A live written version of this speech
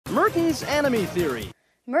Merton's anomie theory.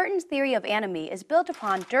 Merton's theory of anomie is built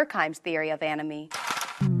upon Durkheim's theory of anomie.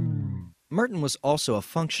 Merton was also a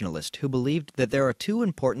functionalist who believed that there are two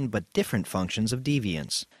important but different functions of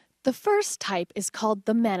deviance. The first type is called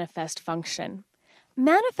the manifest function.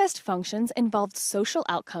 Manifest functions involve social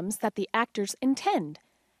outcomes that the actors intend.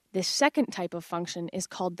 The second type of function is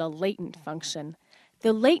called the latent function.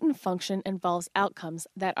 The latent function involves outcomes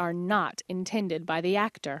that are not intended by the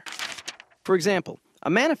actor. For example, a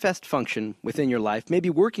manifest function within your life may be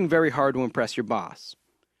working very hard to impress your boss.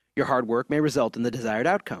 Your hard work may result in the desired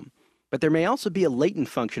outcome, but there may also be a latent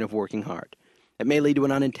function of working hard. It may lead to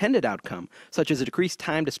an unintended outcome, such as a decreased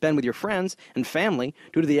time to spend with your friends and family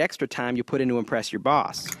due to the extra time you put in to impress your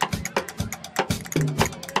boss.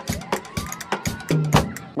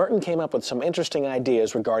 Merton came up with some interesting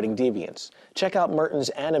ideas regarding deviance. Check out Merton's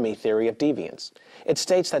anomie theory of deviance. It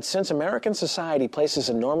states that since American society places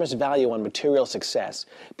enormous value on material success,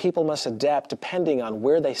 people must adapt depending on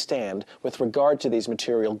where they stand with regard to these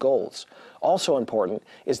material goals. Also important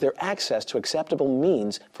is their access to acceptable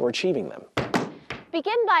means for achieving them.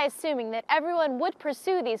 Begin by assuming that everyone would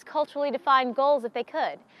pursue these culturally defined goals if they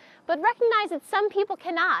could, but recognize that some people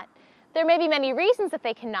cannot. There may be many reasons that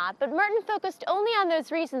they cannot, but Merton focused only on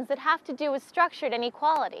those reasons that have to do with structured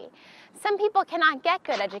inequality. Some people cannot get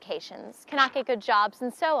good educations, cannot get good jobs,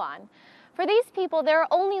 and so on. For these people, there are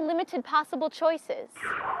only limited possible choices.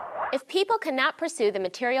 If people cannot pursue the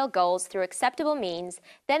material goals through acceptable means,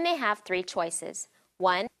 then they have three choices.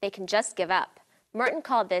 1, they can just give up. Merton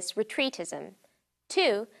called this retreatism.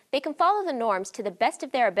 2, they can follow the norms to the best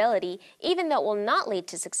of their ability, even though it will not lead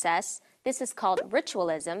to success. This is called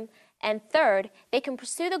ritualism. And 3rd, they can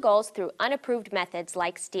pursue the goals through unapproved methods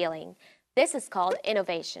like stealing. This is called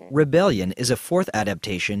innovation. Rebellion is a fourth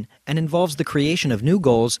adaptation and involves the creation of new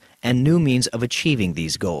goals and new means of achieving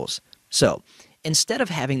these goals. So, instead of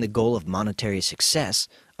having the goal of monetary success,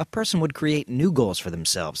 a person would create new goals for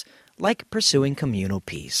themselves, like pursuing communal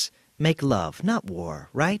peace. Make love, not war,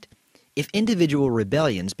 right? If individual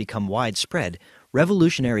rebellions become widespread,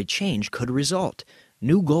 revolutionary change could result.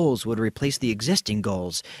 New goals would replace the existing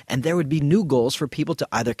goals, and there would be new goals for people to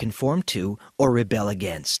either conform to or rebel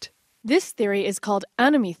against. This theory is called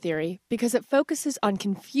anomie theory because it focuses on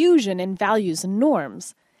confusion in values and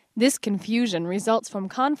norms. This confusion results from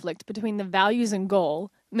conflict between the values and goal,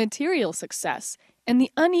 material success, and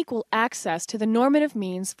the unequal access to the normative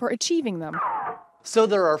means for achieving them. So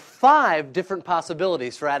there are 5 different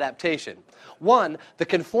possibilities for adaptation. 1, the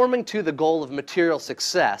conforming to the goal of material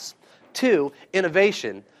success. 2,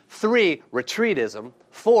 innovation. 3, retreatism.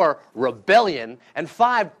 4, rebellion. And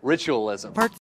 5, ritualism.